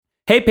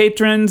Hey,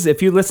 patrons.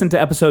 If you listened to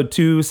episode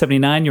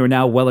 279, you are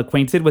now well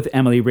acquainted with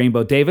Emily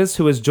Rainbow Davis,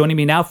 who is joining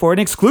me now for an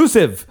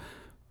exclusive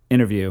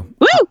interview.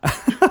 Woo!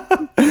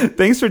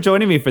 Thanks for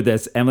joining me for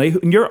this, Emily.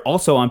 You're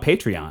also on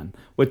Patreon,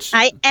 which...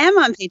 I am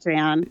on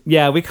Patreon.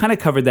 Yeah, we kind of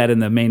covered that in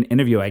the main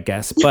interview, I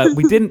guess, but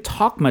we didn't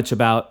talk much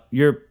about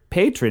your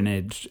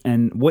patronage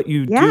and what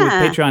you do with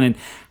Patreon and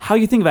how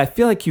you think about it. I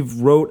feel like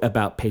you've wrote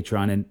about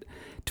Patreon, and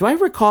do I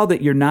recall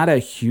that you're not a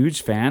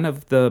huge fan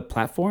of the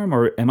platform,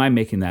 or am I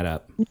making that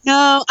up?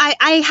 No,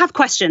 I have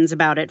questions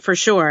about it for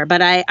sure, but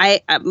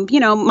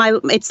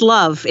it's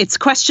love. It's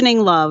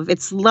questioning love.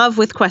 It's love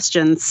with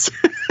questions.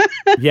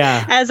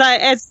 Yeah.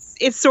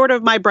 It's sort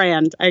of my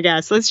brand, I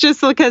guess. It's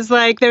just because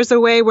there's a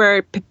way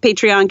where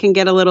Patreon can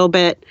get a little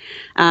bit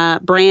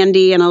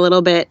brandy and a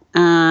little bit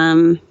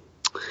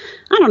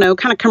I don't know,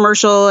 kind of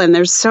commercial, and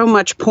there's so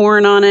much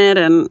porn on it,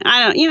 and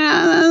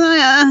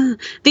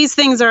these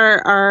things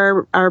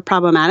are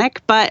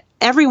problematic, but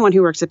everyone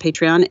who works at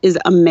Patreon is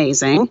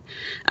amazing.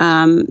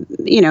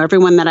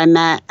 Everyone that I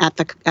met at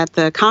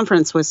the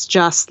conference was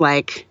just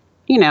like,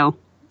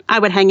 I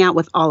would hang out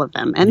with all of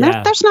them, and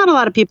there's not a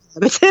lot of people I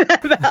would say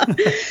that about.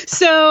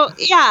 So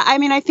yeah, I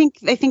mean, I think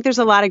there's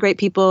a lot of great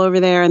people over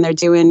there, and they're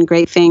doing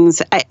great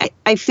things.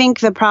 I think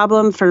the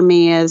problem for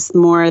me is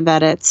more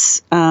that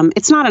it's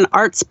not an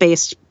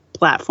arts-based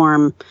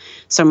platform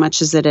so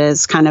much as it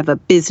is kind of a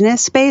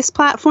business-based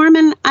platform,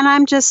 and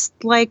I'm just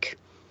like,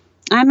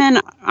 I'm an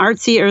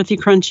artsy, earthy,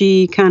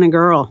 crunchy kind of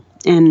girl,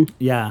 and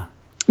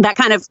that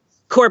kind of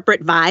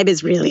corporate vibe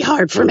is really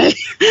hard for me.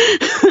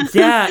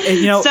 Yeah,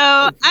 so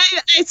I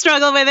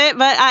struggle with it,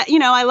 but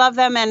I love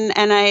them, and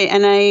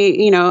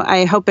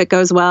I hope it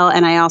goes well,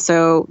 and I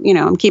also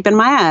I'm keeping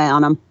my eye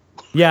on them.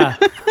 Yeah,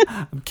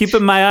 I'm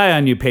keeping my eye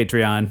on you,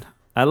 Patreon.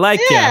 I like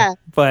you,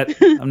 but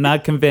I'm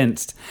not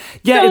convinced.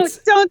 Yeah,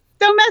 don't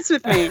mess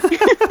with me.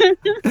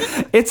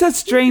 It's a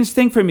strange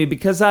thing for me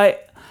because I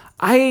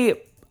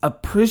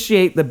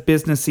appreciate the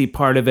businessy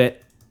part of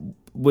it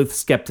with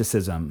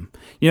skepticism.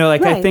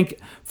 I think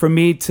for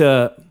me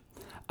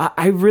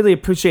I really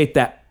appreciate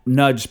that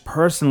nudge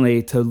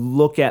personally to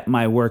look at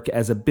my work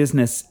as a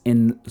business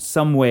in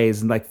some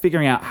ways and like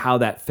figuring out how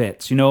that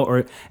fits,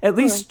 or at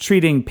least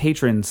treating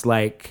patrons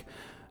like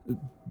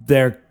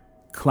their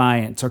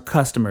clients or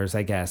customers,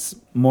 I guess,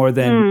 more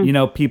than,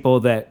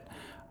 people that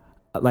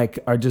like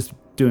are just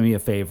doing me a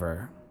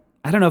favor.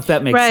 I don't know if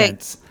that makes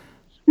sense.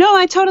 No,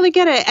 I totally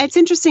get it. It's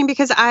interesting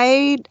because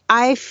I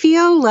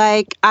feel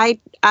like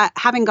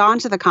having gone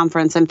to the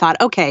conference and thought,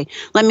 okay,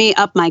 let me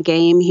up my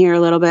game here a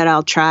little bit.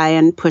 I'll try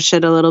and push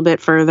it a little bit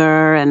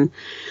further and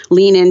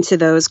lean into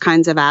those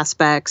kinds of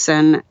aspects.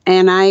 And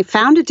I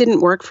found it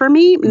didn't work for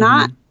me.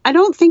 Mm-hmm. I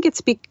don't think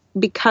it's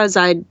because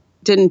I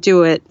didn't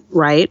do it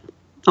right,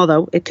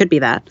 although it could be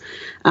that.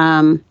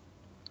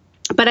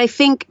 But I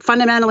think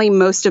fundamentally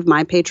most of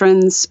my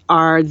patrons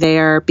are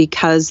there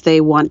because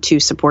they want to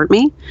support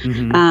me.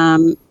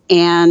 Mm-hmm.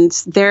 And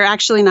they're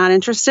actually not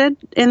interested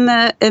in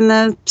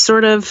the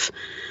sort of,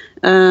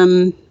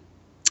 I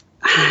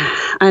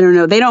don't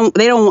know. They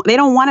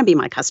don't want to be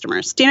my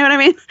customers. Do you know what I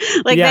mean?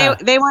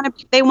 They want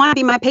to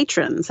be my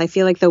patrons. I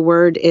feel like the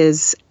word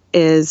is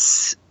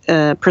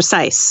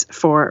precise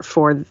for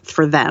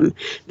them.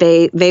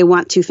 They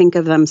want to think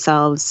of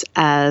themselves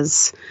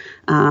as,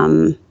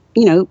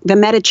 the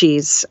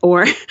Medicis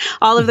or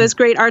all of those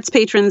great arts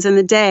patrons in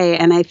the day.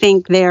 And I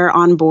think they're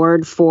on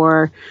board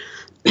for,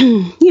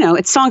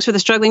 it's songs for the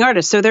struggling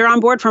artist. So they're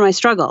on board for my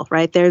struggle,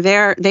 right? They're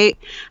there.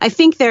 I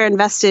think they're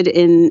invested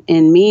in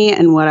me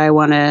and what I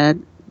want to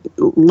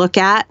look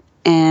at.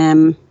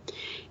 And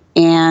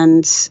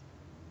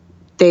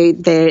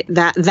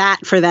that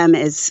for them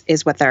is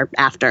what they're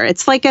after.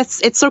 It's like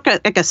sort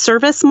of like a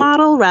service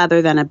model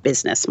rather than a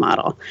business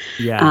model.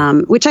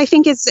 Yeah. Which I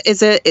think it's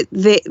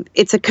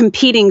a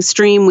competing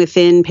stream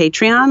within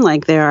Patreon.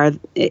 Like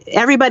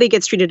everybody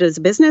gets treated as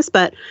a business,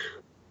 but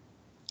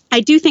I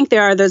do think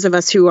there are those of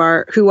us who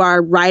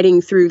are riding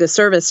through the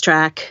service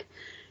track,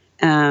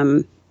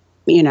 who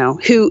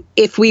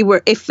if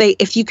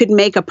you could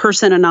make a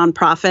person a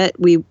nonprofit,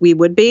 we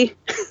would be.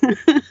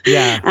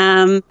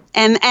 Yeah.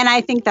 And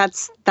I think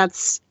that's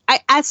as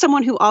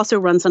someone who also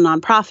runs a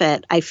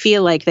nonprofit, I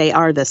feel like they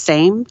are the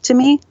same to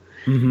me.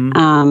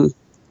 Mm-hmm.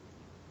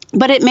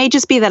 But it may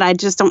just be that I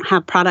just don't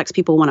have products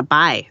people want to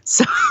buy.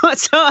 So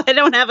I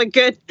don't have a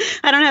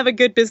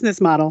good business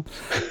model.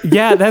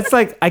 Yeah,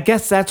 I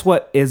guess that's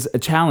what is a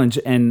challenge.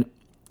 And,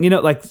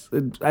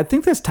 I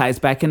think this ties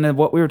back into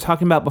what we were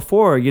talking about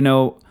before,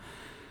 and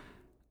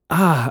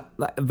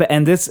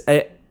this,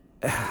 the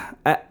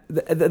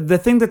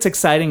thing that's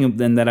exciting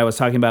and that I was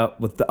talking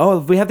about with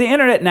we have the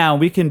internet now,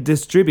 we can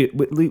distribute,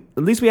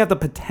 at least we have the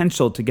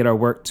potential to get our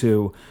work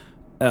to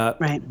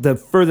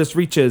the furthest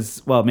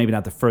reaches, well, maybe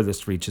not the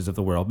furthest reaches of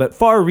the world, but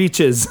far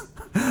reaches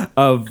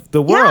of the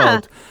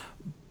world.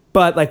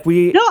 But like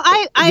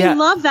I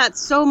love that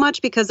so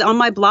much because on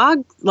my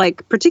blog,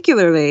 like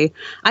particularly,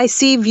 I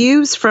see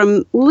views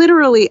from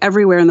literally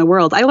everywhere in the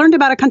world. I learned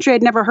about a country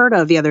I'd never heard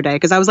of the other day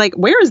because I was like,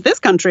 where is this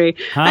country?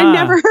 I've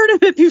never heard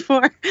of it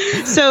before.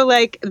 So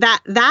like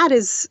that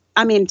is,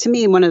 I mean, to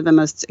me, one of the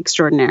most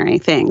extraordinary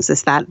things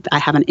is that I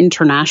have an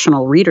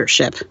international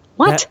readership.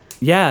 What?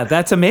 Yeah,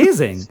 that's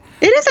amazing.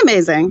 It is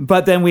amazing.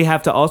 But then we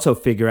have to also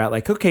figure out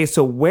like, okay,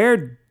 so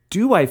where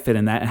do I fit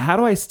in that? And how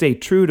do I stay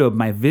true to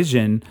my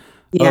vision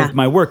of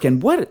my work?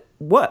 And what,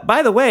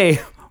 by the way,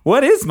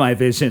 what is my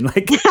vision?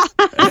 Like,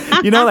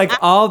 like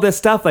all this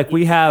stuff, like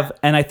we have,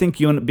 and I think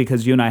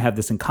because you and I have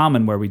this in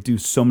common where we do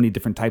so many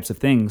different types of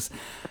things,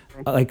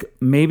 like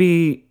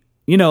maybe,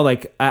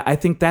 like I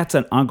think that's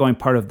an ongoing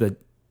part of the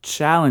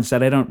challenge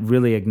that I don't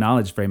really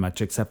acknowledge very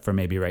much, except for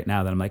maybe right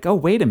now that I'm like, oh,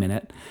 wait a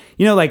minute.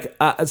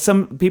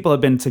 Some people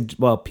have been,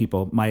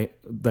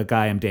 the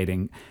guy I'm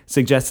dating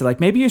suggested like,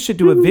 maybe you should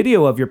do a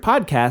video of your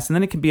podcast and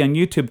then it can be on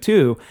YouTube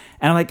too.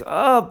 And I'm like,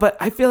 oh, but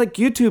I feel like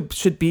YouTube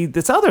should be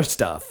this other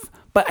stuff.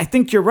 But I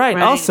think you're right.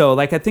 Also,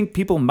 like, I think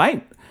people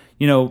might,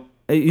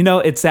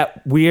 it's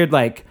that weird,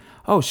 like,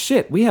 oh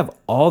shit, we have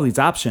all these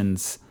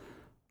options.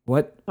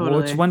 Which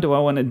one do I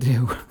want to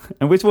do?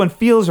 And which one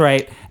feels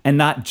right and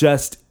not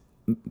just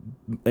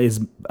is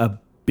a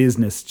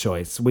business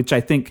choice, which I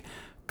think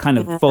kind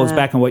of falls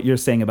back on what you're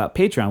saying about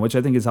Patreon, which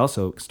I think is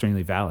also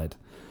extremely valid.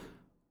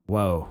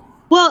 Whoa.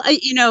 Well,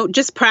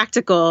 just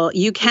practical.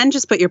 You can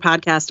just put your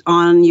podcast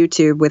on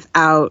YouTube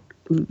without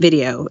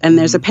video. And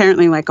there's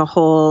apparently like a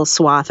whole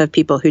swath of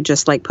people who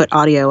just like put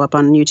audio up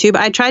on YouTube.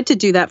 I tried to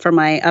do that for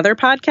my other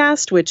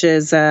podcast, which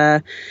is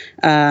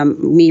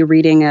me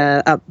reading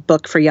a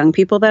book for young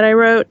people that I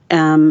wrote.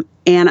 And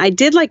I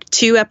did like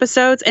 2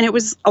 episodes and it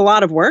was a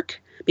lot of work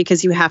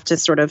because you have to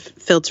sort of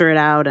filter it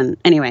out. And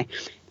anyway,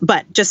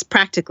 but just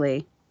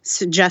practically,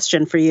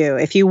 suggestion for you,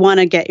 if you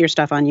want to get your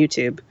stuff on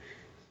YouTube,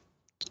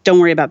 don't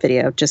worry about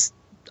video. Just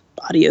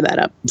audio that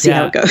up, see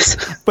how it goes.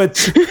 But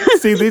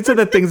see, these are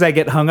the things I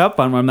get hung up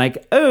on where I'm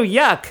like, oh,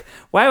 yuck.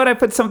 Why would I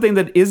put something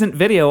that isn't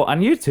video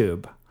on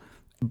YouTube?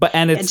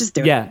 Just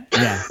do it.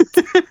 Yeah.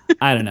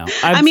 I don't know.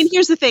 I mean,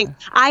 here's the thing.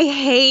 I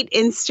hate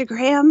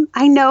Instagram.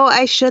 I know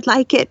I should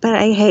like it, but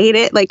I hate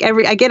it. Like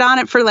I get on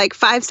it for like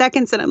 5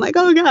 seconds and I'm like,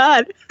 oh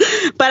God.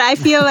 But I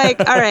feel like,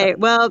 all right,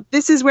 well,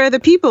 this is where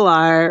the people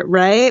are,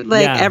 right?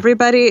 Like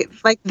everybody,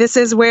 like this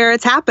is where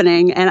it's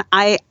happening. And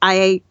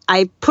I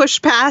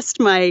push past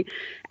my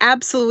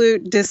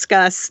absolute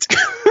disgust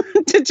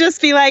to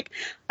just be like,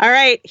 all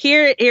right,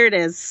 here it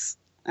is.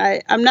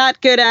 I'm not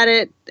good at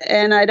it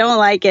and I don't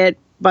like it.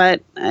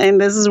 But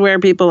this is where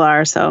people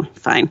are, so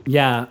fine.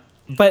 Yeah,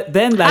 but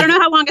then... I don't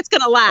know how long it's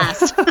going to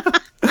last.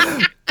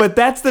 But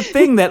that's the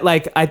thing that,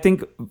 like, I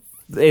think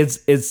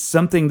is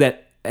something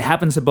that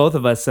happens to both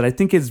of us that I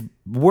think is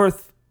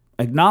worth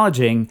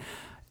acknowledging.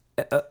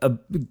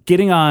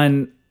 Getting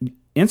on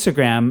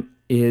Instagram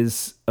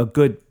is a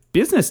good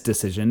business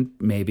decision,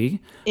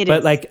 maybe. It is.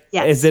 But, like,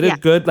 is it a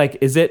good... Like,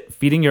 is it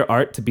feeding your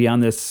art to be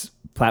on this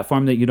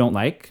platform that you don't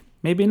like?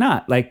 Maybe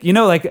not. Like,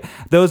 like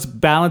those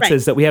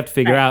balances that we have to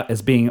figure out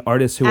as being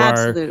artists who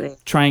are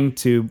trying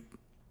to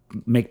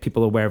make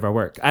people aware of our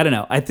work. I don't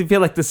know. I feel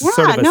like this is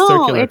sort of a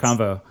circular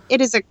convo. It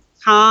is a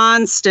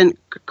constant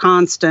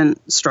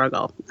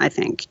struggle, I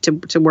think,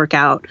 to work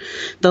out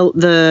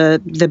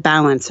the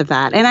balance of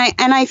that. And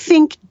I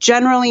think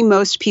generally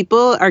most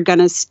people are going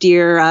to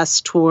steer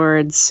us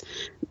towards,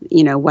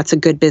 what's a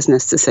good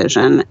business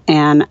decision.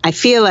 And I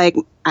feel like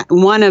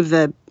one of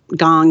the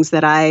gongs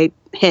that I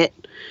hit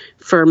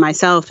for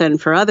myself and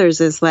for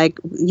others is like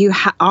you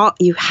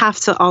have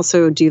to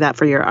also do that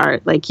for your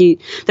art. Like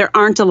there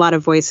aren't a lot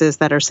of voices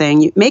that are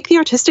saying you make the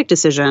artistic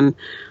decision.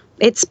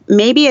 It's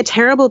maybe a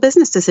terrible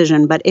business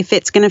decision, but if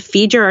it's going to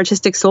feed your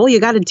artistic soul,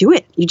 you got to do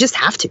it. You just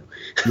have to.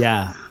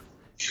 Yeah.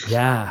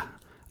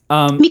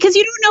 Because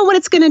you don't know what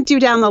it's going to do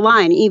down the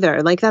line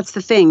either. Like that's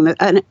the thing.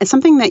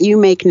 Something that you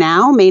make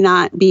now may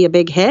not be a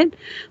big hit,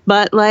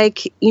 but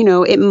like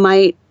it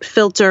might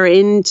filter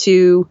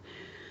into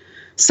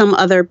some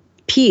other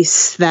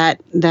piece that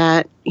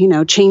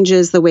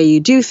changes the way you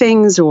do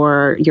things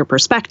or your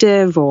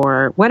perspective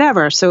or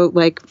whatever. So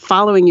like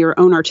following your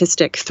own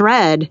artistic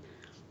thread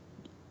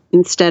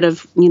instead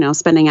of,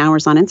 spending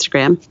hours on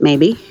Instagram,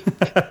 maybe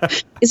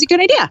is a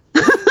good idea.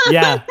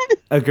 Yeah,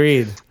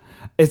 agreed.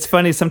 It's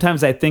funny.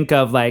 Sometimes I think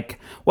of like,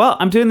 well,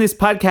 I'm doing these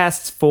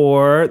podcasts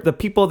for the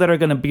people that are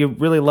going to be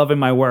really loving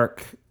my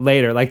work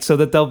later. Like, so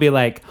that they'll be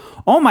like,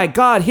 oh my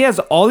God, he has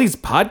all these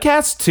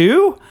podcasts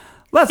too?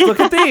 Let's look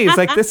at these.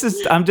 Like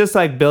I'm just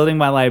like building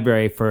my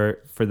library for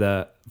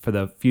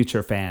the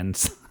future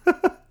fans.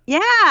 Yeah.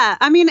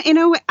 I mean,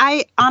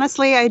 I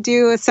honestly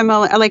do a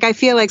similar, like, I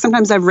feel like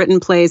sometimes I've written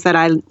plays that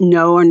I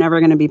know are never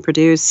going to be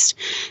produced,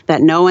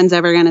 that no one's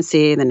ever going to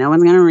see, that no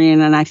one's going to read.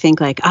 And I think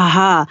like,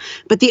 aha,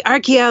 but the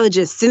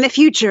archaeologists in the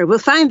future will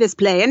find this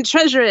play and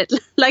treasure it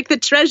like the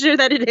treasure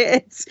that it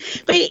is.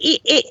 But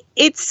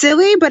it's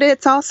silly, but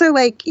it's also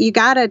like, you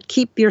got to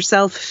keep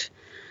yourself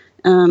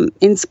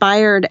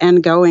inspired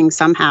and going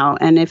somehow.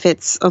 And if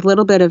it's a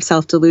little bit of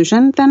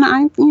self-delusion, then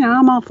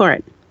I'm all for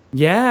it.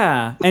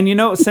 Yeah. And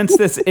since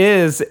this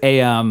is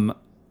a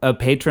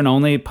patron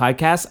only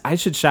podcast, I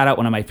should shout out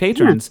one of my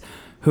patrons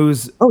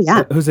who's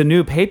a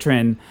new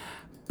patron.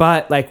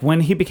 But like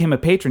when he became a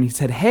patron, he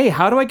said, "Hey,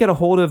 how do I get a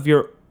hold of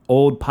your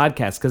old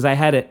podcast?" Because I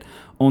had it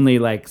only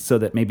like so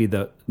that maybe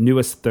the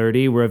newest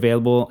 30 were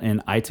available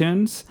in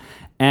iTunes.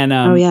 And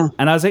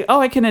and I was like, "Oh,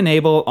 I can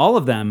enable all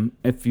of them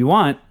if you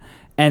want."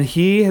 And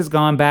he has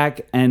gone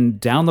back and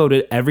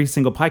downloaded every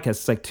single podcast.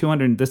 It's like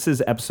 200. This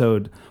is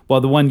episode,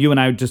 the one you and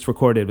I just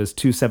recorded was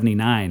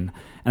 279.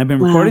 And I've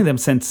been recording them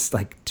since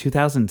like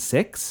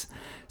 2006.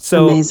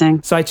 So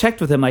amazing. So I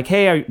checked with him like,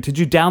 "Hey, did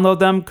you download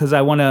them? Because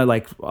I want to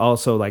like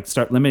also like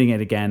start limiting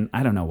it again."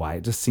 I don't know why.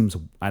 It just seems,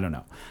 I don't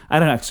know. I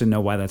don't actually know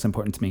why that's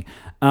important to me.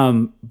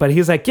 But he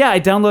was like, "Yeah,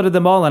 I downloaded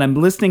them all and I'm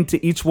listening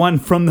to each one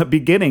from the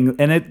beginning."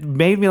 And it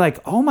made me like,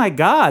 oh my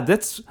God,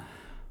 it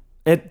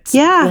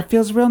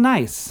feels real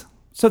nice.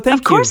 So thank you.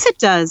 Of course it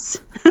does.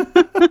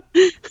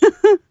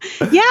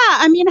 Yeah.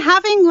 I mean,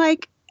 having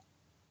like,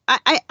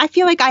 I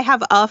feel like I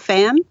have a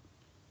fan.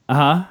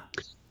 Uh-huh.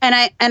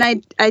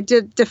 And I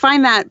did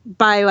define that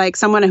by like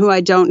someone who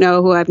I don't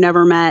know, who I've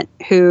never met,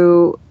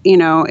 who,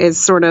 is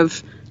sort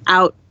of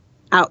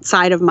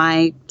outside of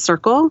my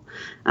circle.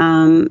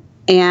 And,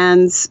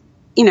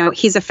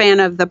 he's a fan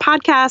of the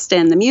podcast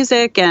and the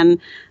music and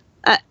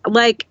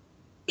like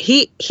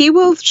he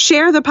will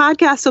share the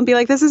podcast and be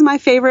like, "This is my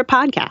favorite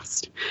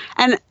podcast."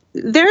 And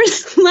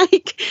there's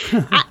like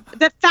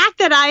the fact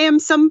that I am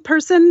some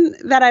person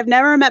that I've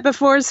never met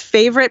before's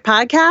favorite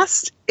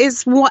podcast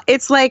is what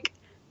it's like.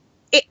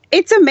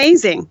 It's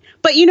amazing.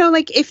 But,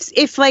 like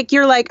if like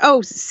you're like,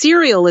 "Oh,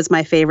 Serial is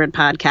my favorite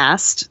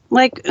podcast."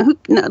 Like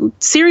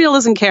Serial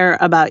doesn't care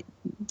about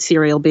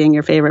Serial being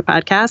your favorite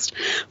podcast.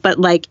 But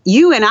like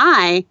you and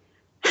I,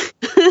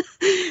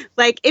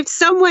 like if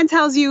someone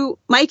tells you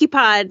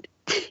MikeyPod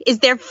is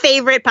their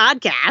favorite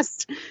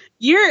podcast,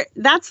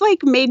 that's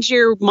like made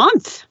your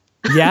month.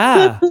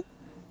 Yeah.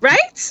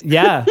 Right?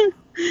 Yeah.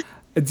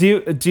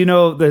 Do you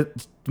know the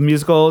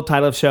musical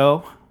title of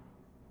show?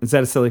 Is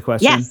that a silly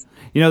question? Yes.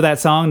 You know that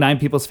song, 9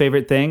 People's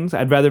Favorite Things?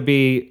 I'd rather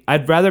be,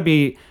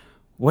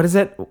 what is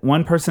it?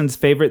 One person's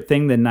favorite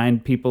thing than 9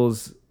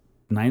 people's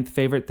 9th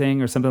favorite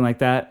thing or something like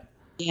that.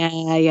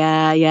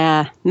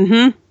 Yeah.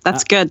 Mm-hmm.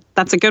 That's good.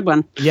 That's a good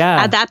one.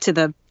 Yeah. Add that to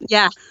the,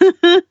 yeah.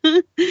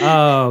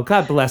 Oh,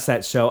 God bless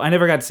that show. I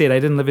never got to see it. I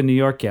didn't live in New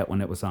York yet when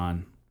it was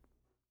on.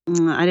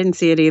 I didn't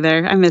see it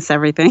either. I miss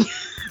everything.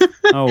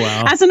 Oh,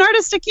 wow. As an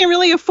artist, I can't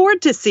really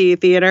afford to see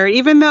theater.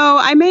 Even though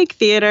I make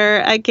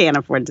theater, I can't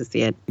afford to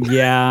see it.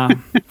 Yeah.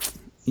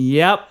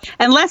 Yep.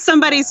 Unless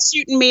somebody's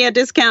shooting me a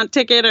discount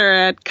ticket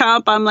or a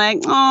comp, I'm like,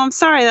 "Oh, I'm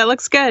sorry, that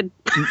looks good."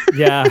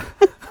 Yeah.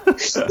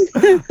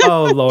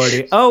 Oh,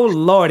 Lordy.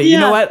 Yeah. You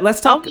know what?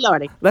 Let's talk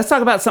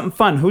about something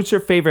fun. Who's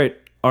your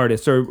favorite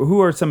artist, or who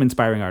are some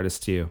inspiring artists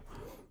to you?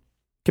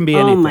 Can be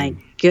anything. Oh my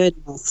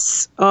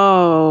goodness.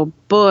 Oh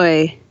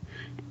boy.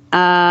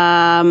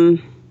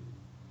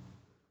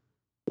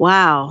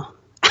 Wow.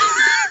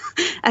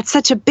 That's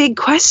such a big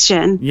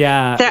question.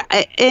 Yeah.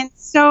 In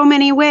so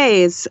many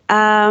ways.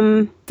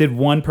 Did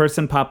one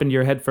person pop into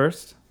your head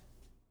first?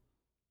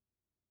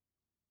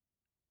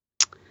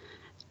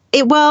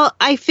 Well,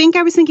 I think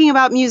I was thinking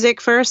about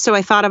music first, so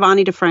I thought of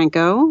Ani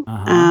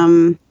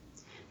DeFranco,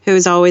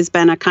 who's always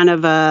been a kind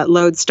of a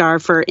lodestar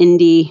for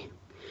indie,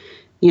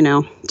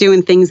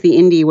 doing things the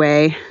indie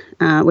way,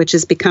 which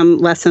has become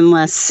less and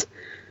less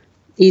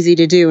easy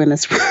to do in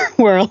this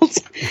world.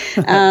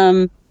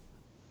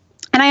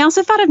 And I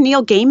also thought of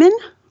Neil Gaiman,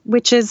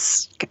 which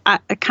is a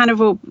kind of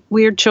a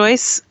weird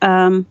choice.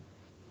 I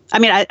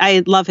mean,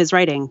 I love his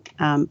writing,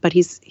 but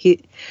he's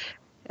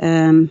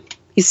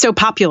so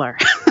popular.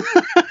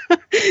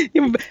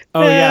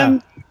 Oh, yeah.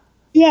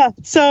 Yeah.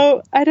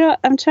 So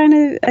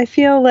I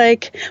feel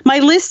like my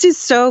list is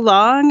so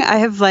long. I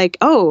have like,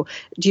 oh,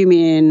 do you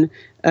mean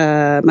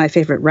my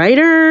favorite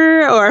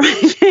writer or my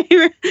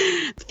favorite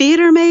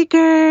theater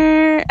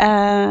maker?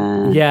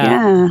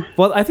 Yeah.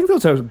 Well, I think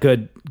those are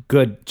good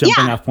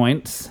jumping off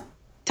points.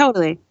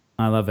 Totally.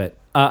 I love it.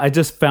 I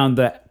just found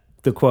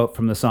the quote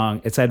from the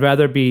song. It's, "I'd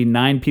rather be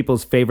 9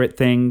 people's favorite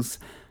things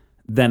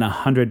than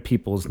 100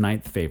 people's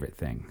 9th favorite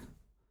thing."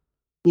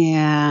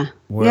 Yeah.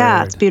 Word.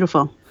 Yeah, it's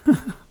beautiful.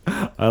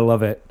 I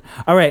love it.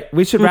 All right,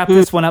 we should wrap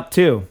this one up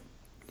too.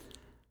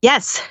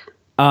 Yes.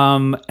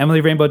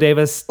 Emily Rainbow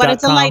Davis. What a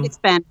delight it's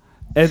been.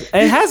 It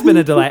has been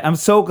a delight. I'm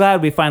so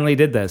glad we finally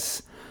did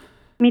this.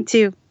 Me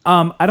too.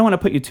 I don't want to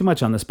put you too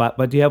much on the spot,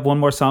 but do you have one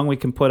more song we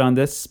can put on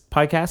this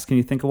podcast? Can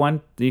you think of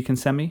one that you can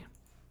send me?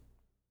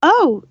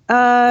 Oh,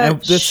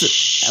 and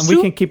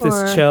we can keep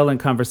this chill and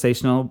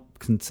conversational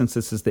since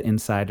this is the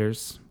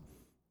Insiders.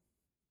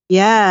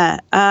 Yeah.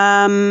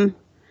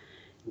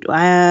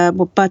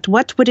 But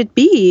what would it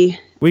be?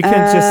 We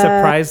can just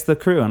surprise the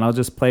crew, and I'll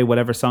just play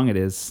whatever song it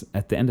is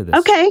at the end of this.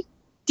 Okay.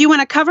 Do you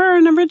want a cover or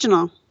an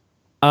original?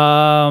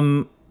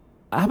 How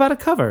about a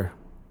cover?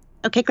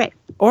 Okay, great.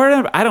 Or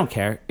I don't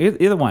care.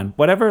 Either one.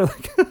 Whatever.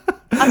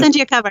 I'll send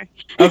you a cover.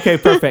 Okay,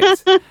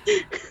 perfect.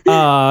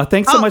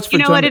 Thanks so much for joining. You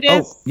know what it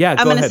is? Oh, yeah,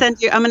 I'm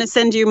going to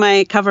send you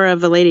my cover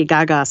of the Lady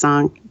Gaga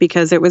song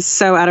because it was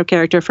so out of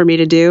character for me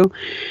to do,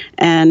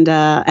 and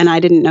I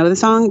didn't know the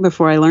song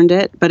before I learned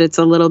it. But it's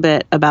a little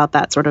bit about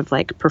that sort of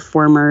like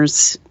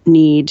performer's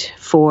need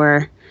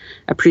for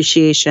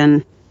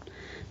appreciation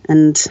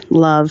and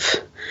love.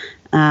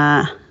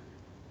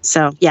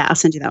 So yeah, I'll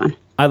send you that one.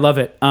 I love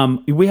it.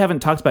 We haven't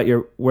talked about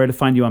where to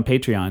find you on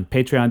Patreon.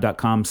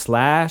 Patreon.com/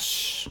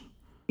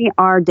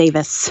 E.R.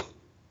 Davis.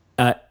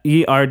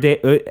 E.R.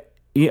 Davis?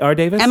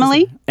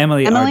 Emily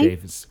R.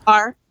 Davis.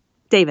 R.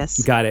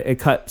 Davis. Got it.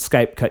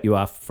 Skype cut you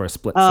off for a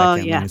split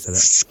second yeah. when you said that.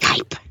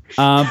 Skype.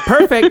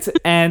 Perfect.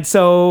 And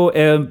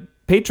so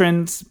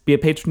patrons, be a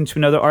patron to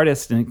another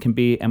artist, and it can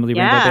be Emily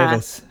Rainbow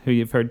Davis, who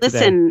you've heard today.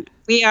 Listen,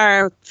 we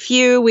are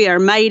few, we are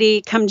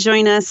mighty. Come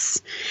join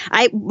us.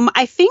 I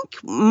think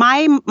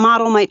my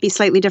model might be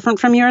slightly different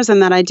from yours in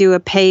that I do a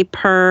pay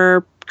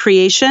per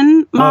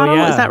creation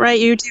model. Is that right?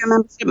 You do a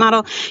membership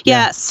model?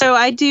 Yeah. So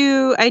I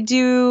do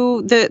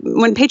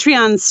when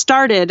Patreon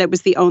started, it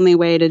was the only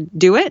way to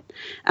do it.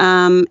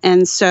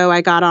 And so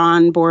I got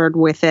on board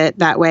with it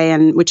that way,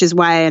 and which is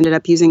why I ended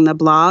up using the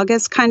blog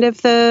as kind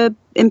of the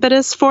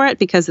impetus for it,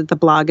 because the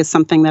blog is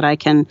something that I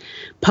can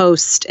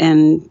post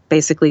and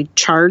basically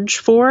charge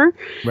for.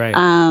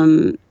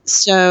 Right.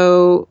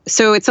 So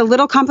it's a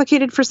little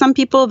complicated for some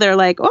people. They're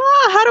like,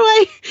 oh, how do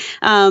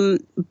I?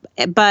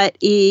 But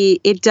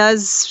it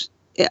does.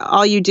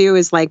 All you do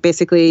is like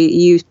basically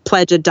you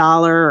pledge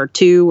 $1 or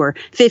 $2 or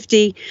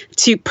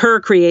 $50 per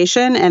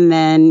creation, and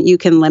then you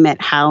can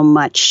limit how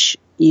much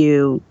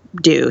you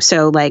do.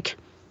 So like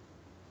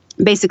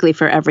basically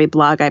for every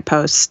blog I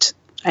post,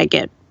 I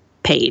get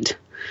paid.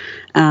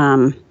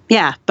 But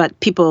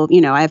people,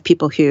 I have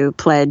people who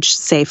pledge,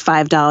 say,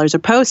 $5 a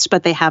post,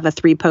 but they have a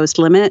 3-post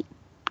limit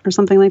or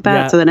something like that.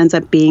 Yeah. So that ends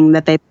up being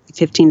that they pay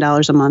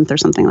 $15 a month or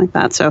something like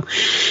that. So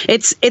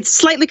it's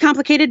slightly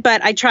complicated,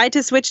 but I tried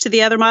to switch to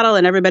the other model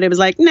and everybody was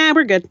like, nah,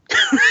 we're good.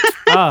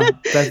 There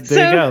you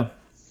go.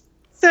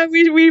 So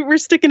we're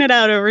sticking it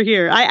out over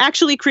here. I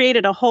actually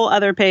created a whole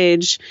other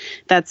page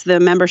that's the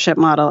membership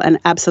model, and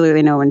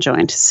absolutely no one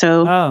joined.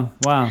 So, oh,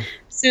 wow.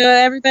 So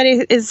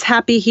everybody is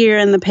happy here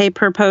in the pay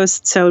per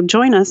post. So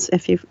join us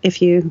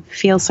if you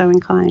feel so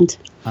inclined.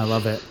 I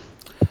love it.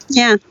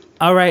 Yeah.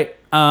 All right.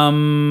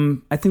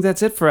 I think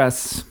that's it for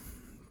us.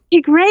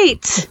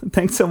 Great.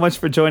 Thanks so much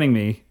for joining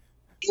me.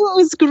 It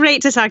was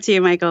great to talk to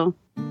you, Michael.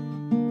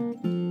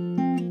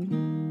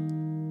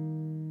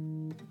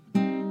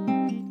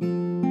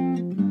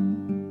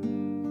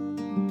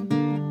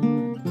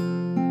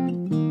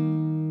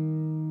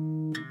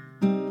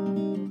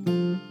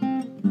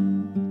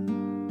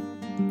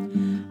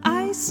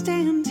 I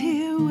stand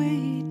here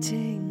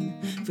waiting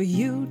for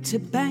you to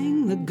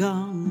bang the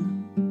gong,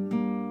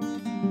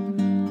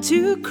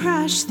 to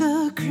crush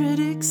the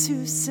critics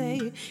who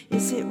say,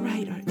 is it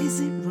right or is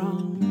it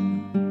wrong?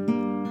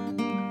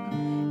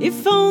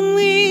 If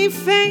only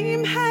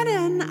fame had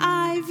an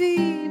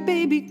ivy,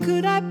 baby,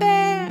 could I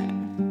bear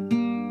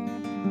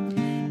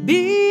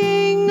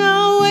being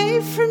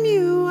away from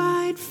you?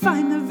 I'd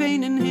find the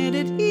vein and hit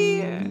it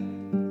here.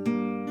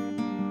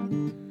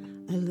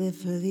 I live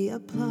for the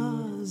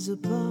applause,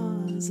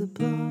 applause,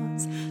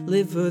 applause.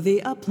 Live for the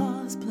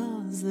applause,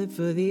 applause. Live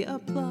for the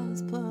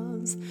applause,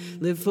 applause.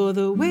 Live for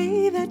the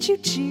way that you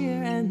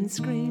cheer and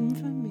scream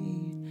for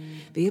me.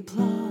 The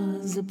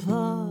applause,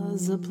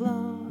 applause,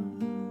 applause.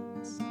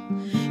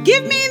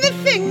 Give me the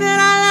thing that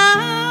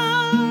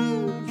I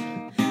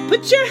love.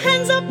 Put your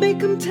hands up, make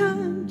them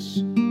touch.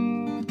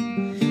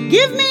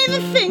 Give me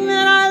the thing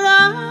that I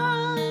love.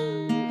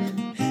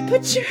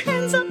 Put your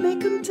hands up, make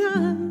them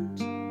touch.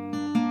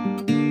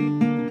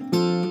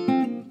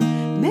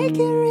 Make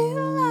it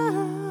real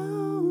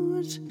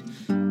loud.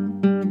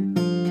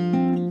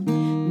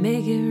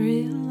 Make it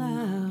real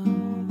loud.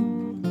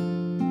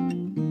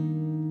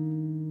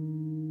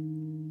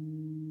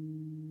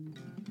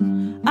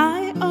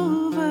 I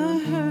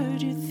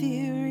overheard your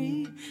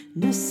theory,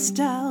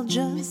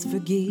 nostalgia's for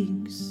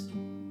geeks.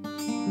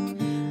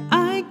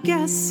 I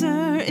guess,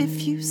 sir,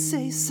 if you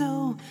say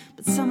so,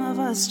 but some of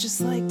us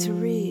just like to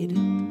read.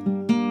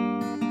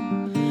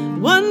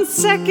 1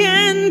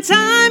 second,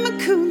 I'm a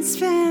Koontz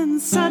fan.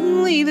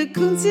 Suddenly the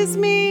Koontz is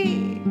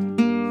me.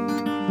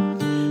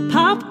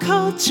 Pop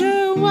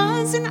culture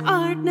was an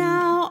art,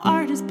 now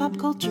art is pop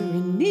culture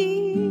in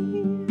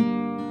me.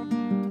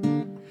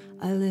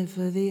 I live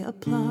for the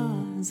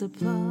applause,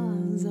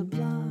 applause,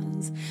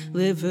 applause.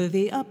 Live for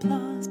the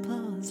applause,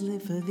 applause.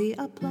 Live for the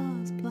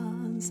applause,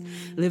 applause.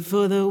 Live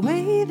for the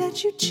way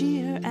that you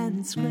cheer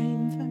and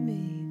scream for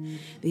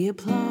me. The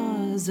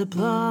applause,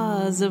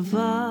 applause,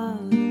 applause.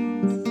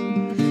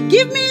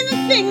 Give me the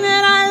thing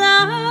that I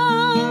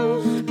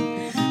love.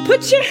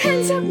 Put your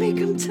hands up, make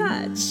them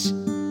touch.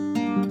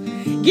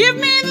 Give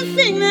me the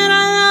thing that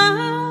I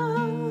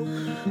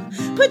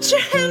love. Put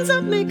your hands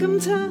up, make them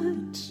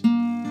touch.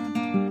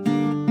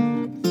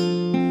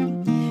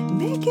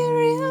 Make it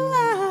real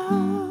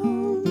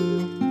loud.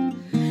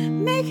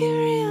 Make it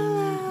real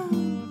loud.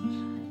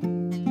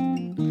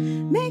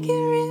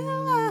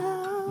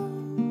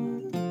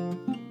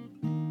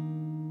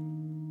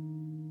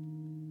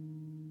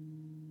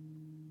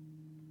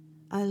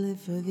 I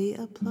live for the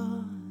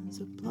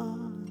applause,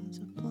 applause,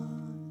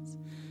 applause.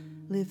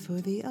 Live for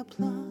the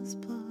applause,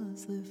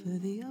 applause. Live for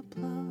the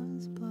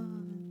applause,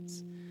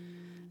 applause.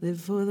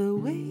 Live for the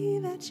way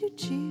that you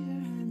cheer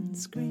and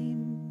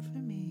scream for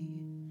me.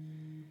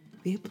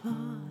 The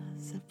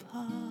applause,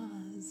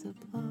 applause,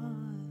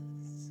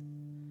 applause.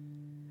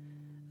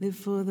 Live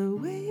for the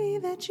way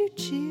that you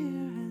cheer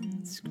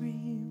and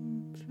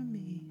scream for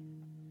me.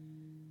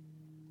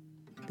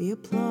 The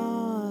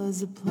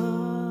applause,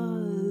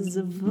 applause,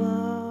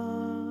 applause.